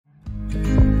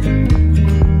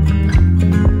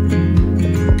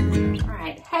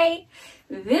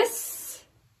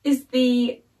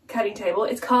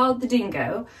it's called the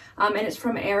Dingo, and it's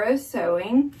from Arrow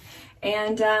Sewing.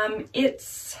 And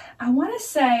it's, I want to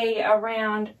say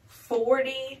around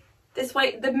 40, this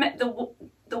way, the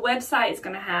website is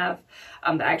going to have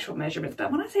the actual measurements, but I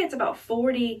want to say it's about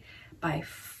 40 by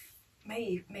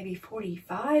maybe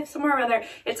 45, somewhere around there.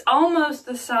 It's almost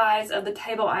the size of the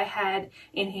table I had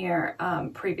in here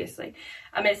previously.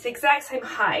 It's the exact same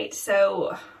height,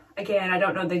 so again, I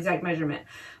don't know the exact measurement,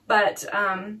 but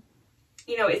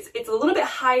you know, it's a little bit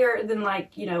higher than,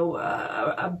 like, you know,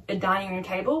 a dining room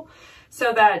table,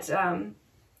 so that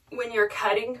when you're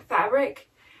cutting fabric,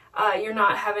 you're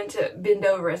not having to bend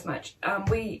over as much.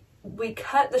 We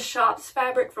cut the shop's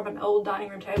fabric from an old dining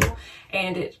room table,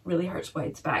 and it really hurts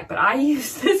Wade's back. But I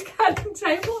use this cutting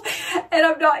table, and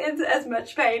I'm not in as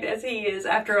much pain as he is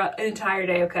after an entire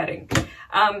day of cutting.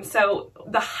 So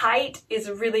the height is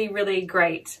really, really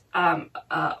great.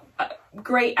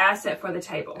 Great asset for the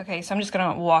table. Okay, so I'm just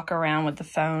gonna walk around with the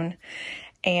phone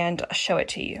and show it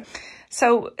to you.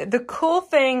 So the cool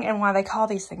thing, and why they call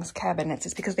these things cabinets,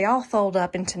 is because they all fold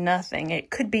up into nothing. It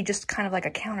could be just kind of like a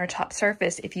countertop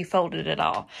surface if you folded it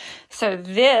all. So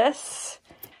this,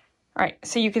 all right,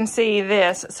 so you can see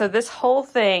this. So this whole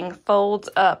thing folds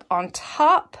up on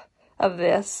top of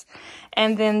this,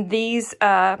 and then these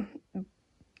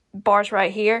bars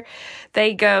right here,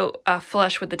 they go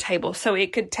flush with the table. So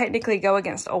it could technically go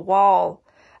against a wall,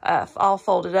 all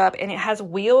folded up, and it has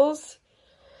wheels.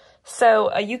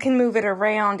 So you can move it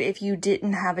around if you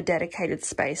didn't have a dedicated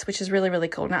space, which is really, really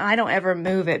cool. Now, I don't ever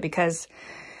move it because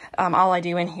all I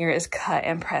do in here is cut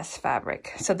and press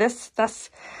fabric. So that's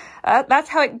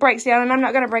how it breaks down, and I'm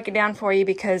not going to break it down for you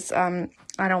because I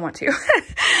don't want to.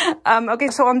 Okay,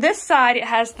 so on this side, it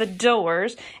has the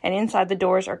doors, and inside the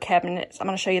doors are cabinets. I'm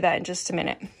going to show you that in just a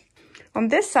minute. On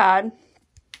this side,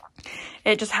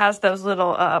 it just has those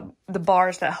little, the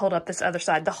bars that hold up this other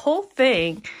side. The whole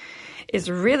thing is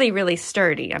really, really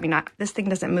sturdy. I mean, this thing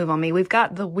doesn't move on me. We've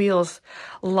got the wheels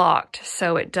locked,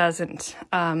 so it doesn't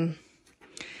move.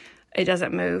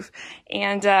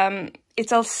 And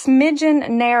it's a smidgen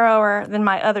narrower than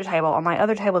my other table. On my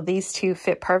other table, these two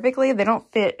fit perfectly. They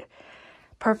don't fit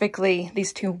perfectly,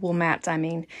 these two wool mats, I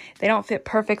mean. They don't fit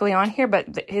perfectly on here, but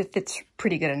it fits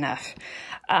pretty good enough.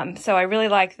 So I really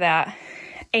like that.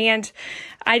 And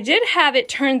I did have it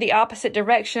turned the opposite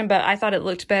direction, but I thought it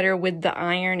looked better with the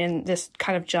iron and this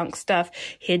kind of junk stuff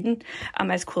hidden.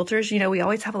 As quilters, you know, we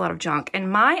always have a lot of junk. And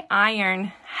my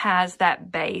iron has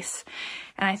that base.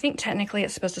 And I think technically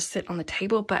it's supposed to sit on the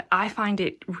table, but I find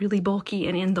it really bulky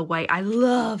and in the way. I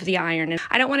love the iron. And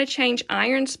I don't want to change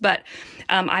irons, but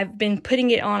I've been putting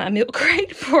it on a milk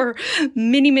crate for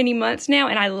many, many months now,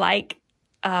 and I like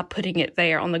putting it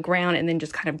there on the ground and then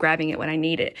just kind of grabbing it when I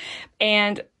need it.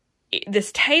 And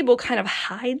this table kind of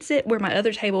hides it, where my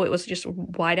other table, it was just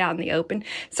wide out in the open.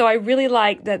 So I really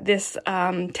like that this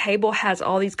table has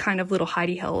all these kind of little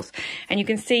hidey holes. And you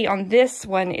can see on this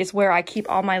one is where I keep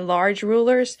all my large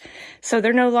rulers. So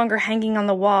they're no longer hanging on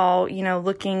the wall, you know,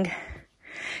 looking.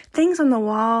 Things on the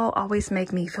wall always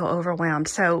make me feel overwhelmed.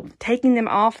 So taking them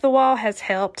off the wall has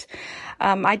helped.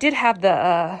 I did have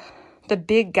the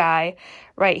big guy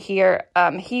right here.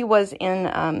 He was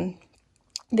in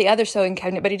the other sewing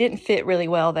cabinet, but he didn't fit really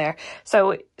well there.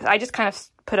 So I just kind of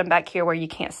put him back here where you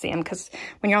can't see him, because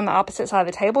when you're on the opposite side of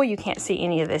the table, you can't see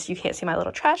any of this. You can't see my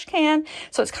little trash can.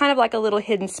 So it's kind of like a little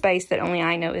hidden space that only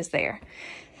I know is there.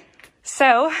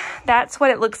 So that's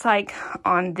what it looks like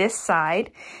on this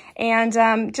side. And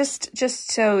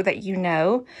just so that you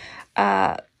know,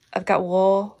 I've got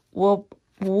wool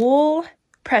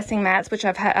pressing mats, which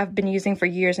I've been using for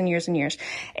years and years and years.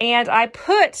 And I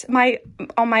put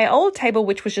on my old table,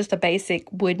 which was just a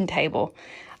basic wooden table,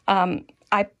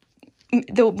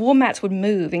 the wool mats would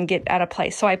move and get out of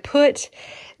place. So I put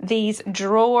these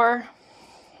drawer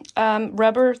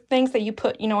rubber things that you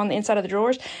put, you know, on the inside of the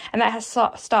drawers, and that has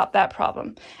stopped that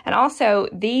problem. And also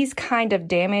these kind of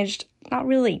damaged, not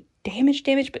really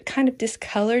damaged, but kind of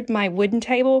discolored my wooden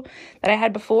table that I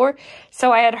had before.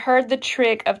 So I had heard the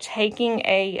trick of taking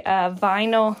a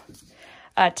vinyl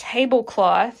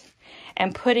tablecloth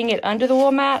and putting it under the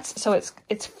wool mats. So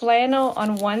it's flannel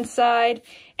on one side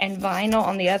and vinyl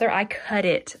on the other. I cut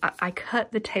it. I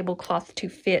cut the tablecloth to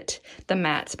fit the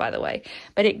mats, by the way.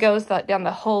 But it goes down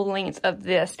the whole length of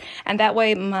this. And that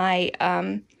way my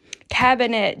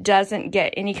cabinet doesn't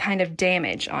get any kind of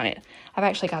damage on it. I've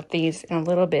actually got these in a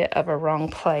little bit of a wrong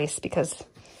place because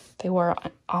they were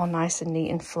all nice and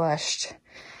neat and flushed.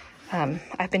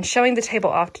 I've been showing the table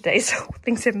off today, so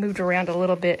things have moved around a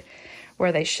little bit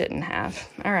where they shouldn't have.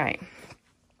 All right.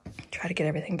 Try to get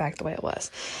everything back the way it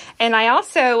was. And I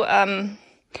also,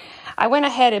 I I went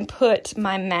ahead and put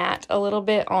my mat a little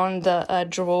bit on the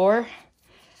drawer.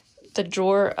 The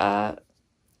drawer,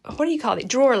 what do you call it?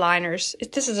 Drawer liners.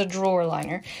 This is a drawer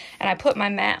liner. And I put my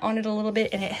mat on it a little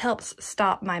bit, and it helps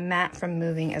stop my mat from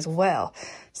moving as well.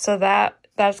 So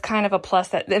that's kind of a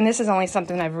plus. And this is only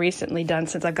something I've recently done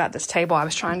since I've got this table. I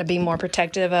was trying to be more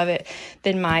protective of it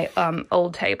than my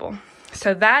old table.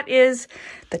 So that is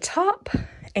the top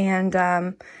and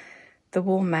the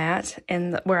wool mat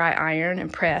and where I iron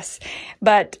and press.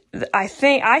 But I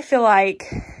feel like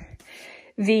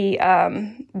the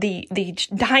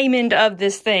diamond of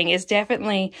this thing is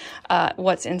definitely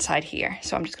what's inside here.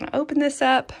 So I'm just going to open this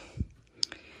up,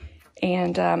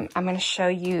 and I'm going to show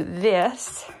you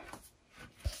this.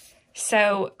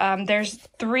 So there's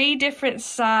 3 different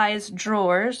size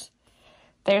drawers.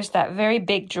 There's that very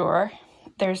big drawer.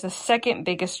 There's the second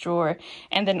biggest drawer,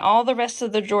 and then all the rest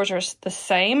of the drawers are the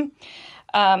same.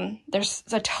 There's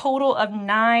a total of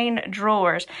 9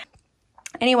 drawers.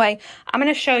 Anyway, I'm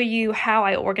going to show you how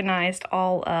I organized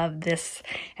all of this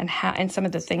and some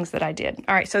of the things that I did.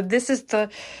 All right, so this is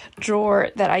the drawer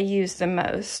that I use the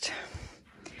most.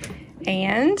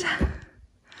 And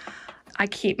I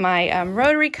keep my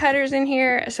rotary cutters in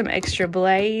here, some extra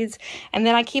blades, and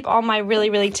then I keep all my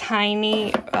really, really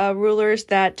tiny rulers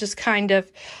that just kind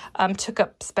of took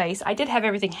up space. I did have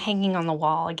everything hanging on the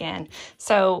wall again,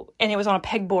 and it was on a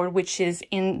pegboard, which is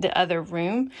in the other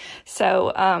room.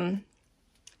 So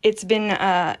it's been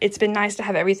nice to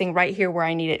have everything right here where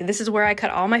I need it. This is where I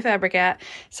cut all my fabric at,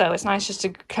 so it's nice just to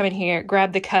come in here,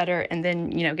 grab the cutter, and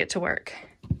then get to work.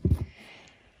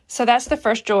 So that's the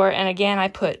first drawer, and again, I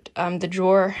put the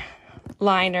drawer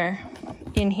liner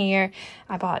in here.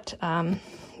 I bought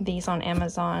these on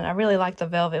Amazon. I really like the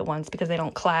velvet ones because they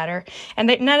don't clatter, and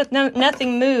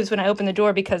nothing moves when I open the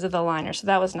drawer because of the liner, so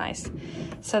that was nice.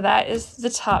 So that is the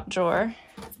top drawer,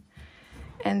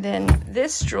 and then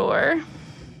this drawer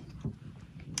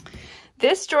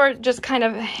just kind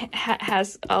of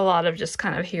has a lot of just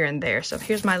kind of here and there. So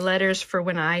here's my letters for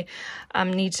when I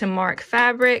need to mark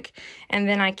fabric. And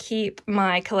then I keep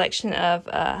my collection of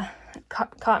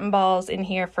cotton balls in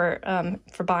here for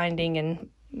binding and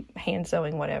hand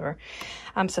sewing, whatever.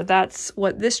 So that's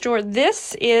what this drawer,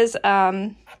 this is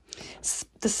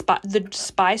the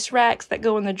spice racks that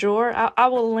go in the drawer. I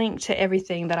will link to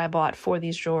everything that I bought for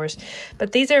these drawers,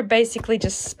 but these are basically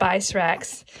just spice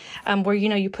racks where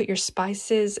you put your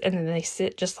spices and then they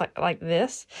sit just like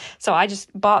this. So I just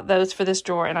bought those for this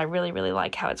drawer, and I really, really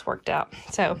like how it's worked out.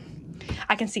 So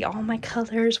I can see all my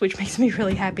colors, which makes me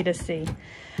really happy to see.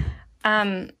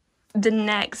 The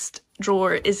next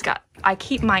drawer I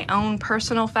keep my own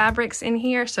personal fabrics in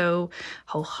here. So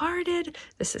Wholehearted,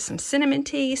 this is some Cinnamon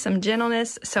Tea, some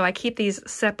Gentleness. So I keep these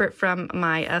separate from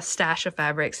my stash of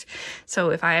fabrics. So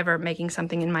if I ever making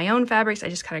something in my own fabrics, I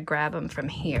just kind of grab them from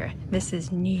here. This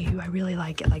is new. I really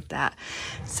like it like that.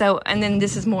 So, and then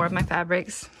this is more of my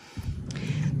fabrics.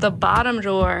 The bottom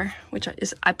drawer, which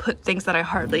is, I put things that I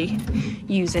hardly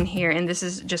use in here, and this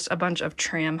is just a bunch of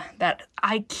trim that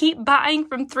I keep buying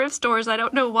from thrift stores. I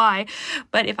don't know why,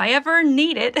 but if I ever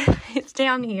need it, it's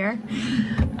down here.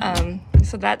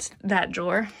 So that's that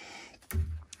drawer.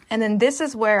 And then this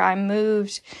is where I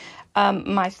moved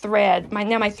my thread.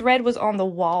 My thread was on the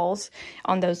walls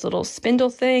on those little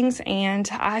spindle things, and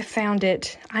I found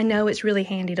it, I know it's really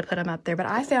handy to put them up there, but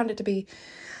I found it to be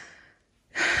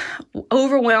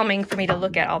overwhelming for me to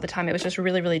look at all the time. It was just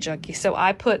really, really junky. So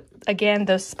I put, again,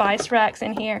 those spice racks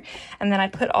in here, and then I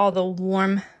put all the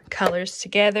warm colors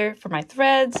together for my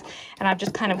threads, and I've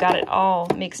just kind of got it all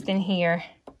mixed in here.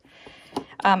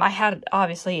 I had,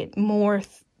 obviously, more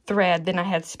thread than I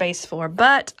had space for,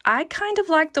 but I kind of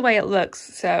like the way it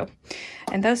looks. So,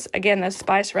 and those, again, those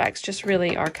spice racks just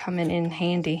really are coming in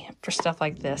handy for stuff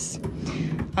like this.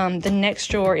 The next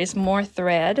drawer is more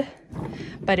thread,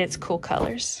 but it's cool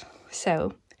colors.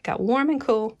 So got warm and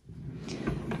cool.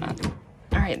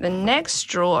 All right, the next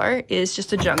drawer is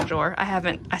just a junk drawer.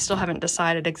 I still haven't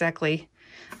decided exactly.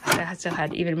 I still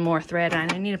had even more thread,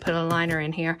 and I need to put a liner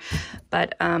in here.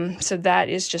 But so that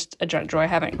is just a junk drawer. I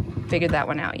haven't figured that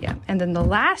one out yet. And then the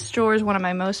last drawer is one of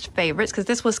my most favorites, because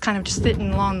this was kind of just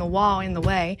sitting along the wall in the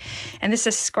way. And this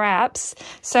is scraps.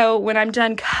 So when I'm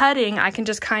done cutting, I can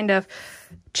just kind of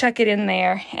chuck it in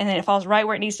there, and then it falls right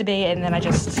where it needs to be, and then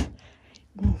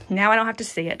now I don't have to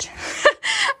see it.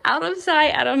 Out of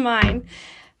sight, out of mind.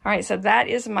 All right, so that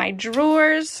is my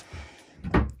drawers.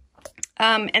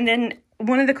 And then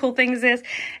one of the cool things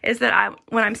is that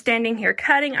when I'm standing here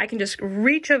cutting, I can just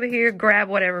reach over here, grab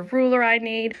whatever ruler I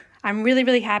need. I'm really,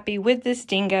 really happy with this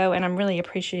Dingo, and I'm really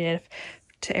appreciative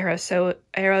to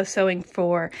Arrow Sewing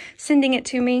for sending it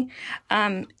to me.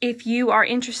 If you are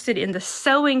interested in the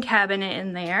sewing cabinet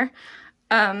in there,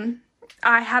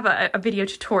 I have a video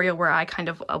tutorial where I kind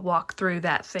of walk through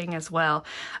that thing as well.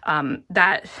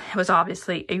 That was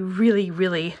obviously a really,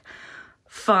 really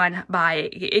fun buy.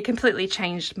 It completely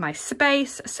changed my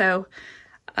space, so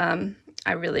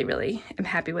I really, really am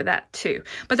happy with that too.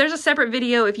 But there's a separate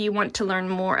video if you want to learn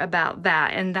more about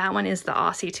that, and that one is the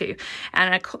Aussie 2.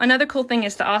 And another cool thing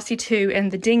is the Aussie 2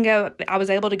 and the Dingo, I was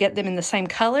able to get them in the same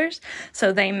colors,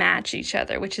 so they match each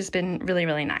other, which has been really,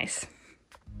 really nice.